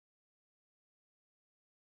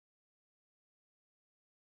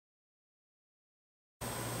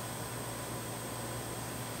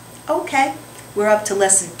Okay, we're up to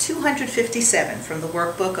Lesson 257 from the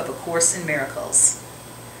Workbook of A Course in Miracles.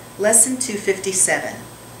 Lesson 257.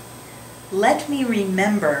 Let me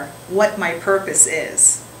remember what my purpose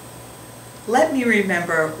is. Let me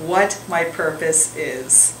remember what my purpose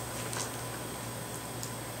is.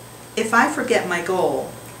 If I forget my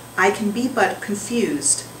goal, I can be but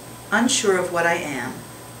confused, unsure of what I am,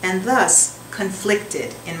 and thus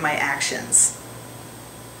conflicted in my actions.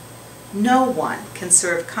 No one can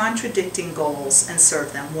serve contradicting goals and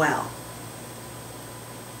serve them well.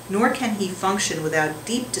 Nor can he function without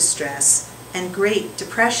deep distress and great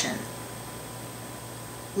depression.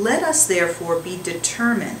 Let us therefore be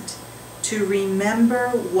determined to remember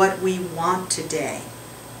what we want today,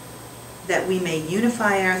 that we may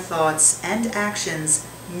unify our thoughts and actions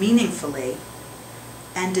meaningfully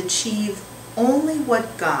and achieve only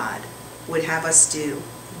what God would have us do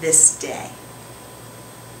this day.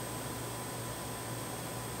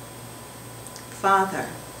 Father,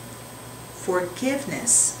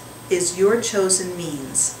 forgiveness is your chosen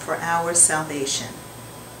means for our salvation.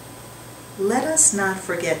 Let us not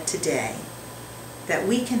forget today that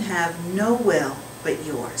we can have no will but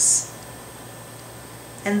yours.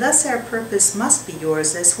 And thus our purpose must be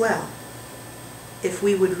yours as well, if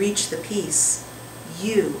we would reach the peace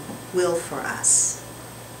you will for us.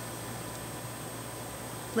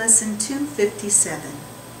 Lesson 257.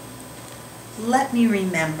 Let me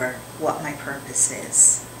remember what my purpose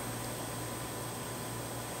is.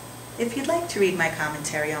 If you'd like to read my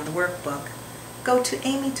commentary on the workbook, go to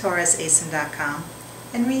amytorresason.com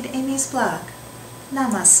and read Amy's blog.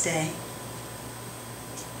 Namaste.